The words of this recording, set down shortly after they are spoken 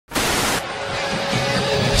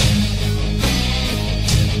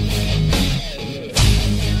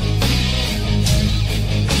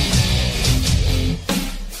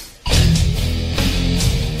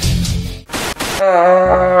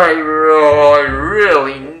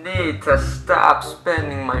need to stop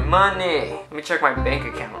spending my money. Let me check my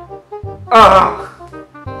bank account. Ugh.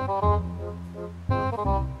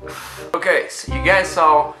 Okay, so you guys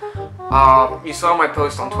saw, you saw my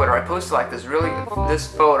post on Twitter. I posted like this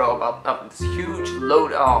photo about this huge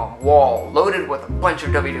wall loaded with a bunch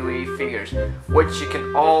of WWE figures, which you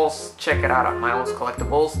can all check it out at Milo's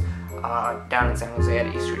Collectibles down in San Jose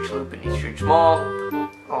at East Ridge Loop and East Ridge Mall.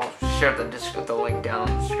 I'll share the link down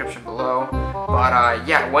in the description below. But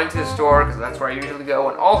yeah, I went to the store because that's where I usually go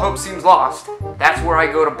when all hope seems lost. That's where I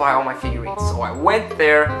go to buy all my figurines. So I went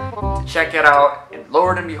there to check it out, and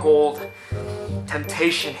Lord and behold,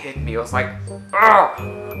 temptation hit me. I was like, ugh,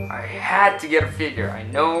 I had to get a figure. I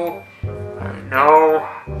know, I'm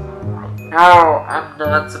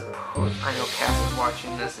not supposed, I know Cass is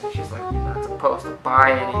watching this and she's like, you're not supposed to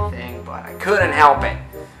buy anything, but I couldn't help it.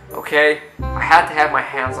 Okay, I had to have my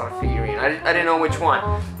hands on a figurine. I didn't know which one.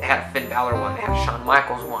 They had a Finn Balor one, they had a Shawn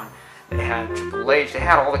Michaels one, they had Triple H, they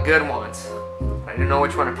had all the good ones. I didn't know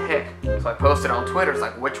which one to pick, so I posted on Twitter, it's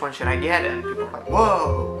like, which one should I get? And people were like,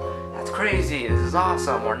 whoa, that's crazy, this is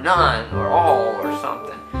awesome, or none, or all, or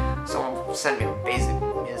something. Someone sent me a basic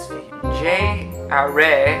Miz figure.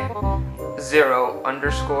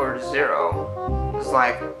 JRA0_0 is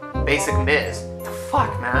like, basic Miz. What the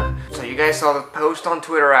fuck, man? So you guys saw the post on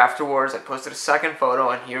Twitter afterwards. I posted a second photo,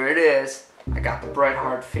 and here it is. I got the Bret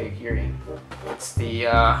Hart figurine. It's the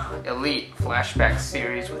Elite Flashback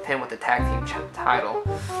series with him with the tag team title.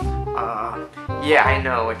 Yeah, I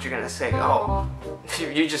know what you're gonna say. Oh,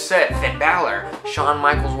 you just said Finn Balor, Shawn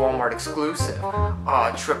Michaels Walmart exclusive,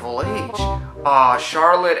 Triple H,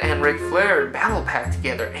 Charlotte and Ric Flair battle pack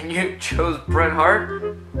together, and you chose Bret Hart?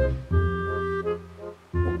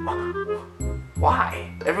 Why?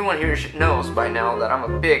 Everyone here knows by now that I'm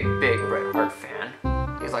a big Bret Hart fan.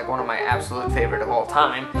 He's like one of my absolute favorite of all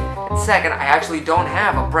time. And second, I actually don't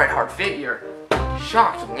have a Bret Hart figure.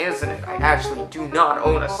 Shocking, isn't it? I actually do not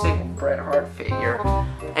own a single Bret Hart figure.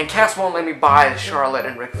 And Cass won't let me buy the Charlotte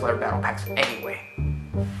and Ric Flair battle packs anyway.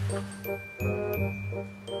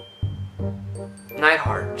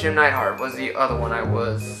 Neidhart, Jim Neidhart was the other one that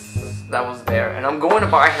was there. And I'm going to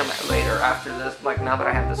buy him later after this, like now that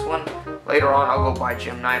I have this one. Later on, I'll go buy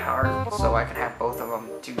Jim Neidhart so I can have both of them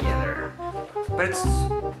together. But it's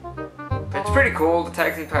pretty cool. The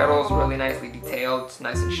tag team title is really nicely detailed. It's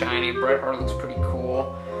nice and shiny. Bret Hart looks pretty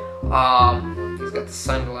cool. He's got the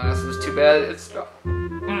sunglasses. Too bad it's too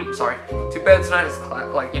bad it's not his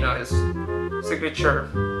his signature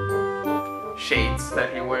shades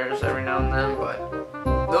that he wears every now and then. But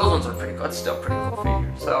those ones are pretty cool. It's still a pretty cool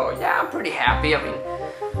figure. So yeah, I'm pretty happy. I mean,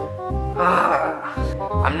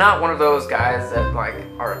 I'm not one of those guys that like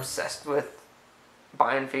are obsessed with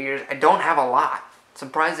buying figures. I don't have a lot.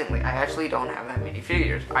 Surprisingly, I actually don't have that many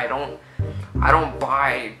figures. I don't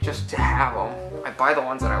buy just to have them. I buy the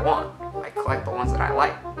ones that I want. I collect the ones that I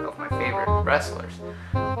like of my favorite wrestlers.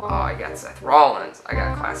 I got Seth Rollins. I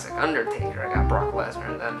got Classic Undertaker. I got Brock Lesnar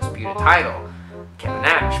and the Undisputed title. Kevin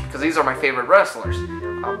Nash, because these are my favorite wrestlers.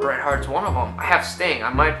 Bret Hart's one of them. I have Sting.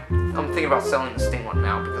 I'm thinking about selling the Sting one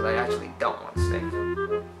now because I actually don't want Sting.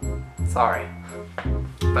 Sorry.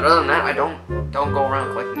 But other than that, I don't go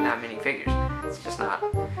around collecting that many figures. It's just not.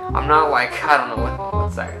 I'm not like, I don't know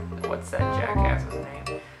what's that jackass's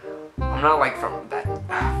name. I'm not like from that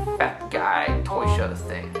fat guy toy show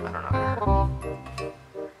thing. I don't know.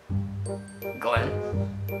 Glenn.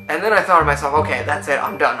 And then I thought to myself, okay, that's it.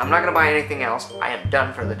 I'm done. I'm not gonna buy anything else. I am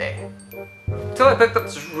done for the day. Until I picked up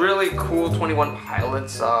this really cool 21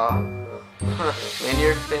 Pilots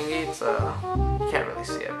linear thingy. It's you can't really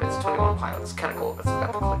see it, but it's 21 Pilots. It's kind of cool. It's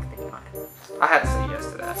got the click thing on it. I had to say yes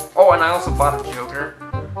to that. Oh, and I also bought a Joker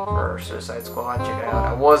for Suicide Squad. Check it out.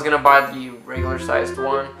 I was gonna buy the regular sized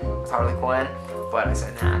one with Harley Quinn, but I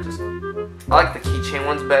said nah. I like the keychain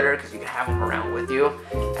ones better because you can have them around with you,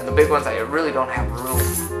 and the big ones I really don't have room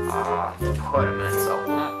to put them in. So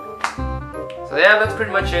yeah, that's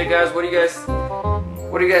pretty much it, guys. What do you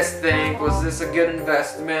guys think? Was this a good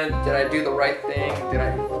investment? Did I do the right thing?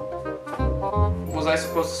 Was I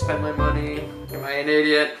supposed to spend my money? Am I an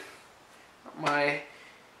idiot?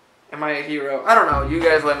 Am I a hero? I don't know. You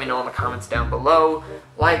guys let me know in the comments down below.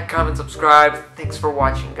 Like, comment, subscribe. Thanks for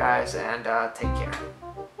watching, guys, and take care.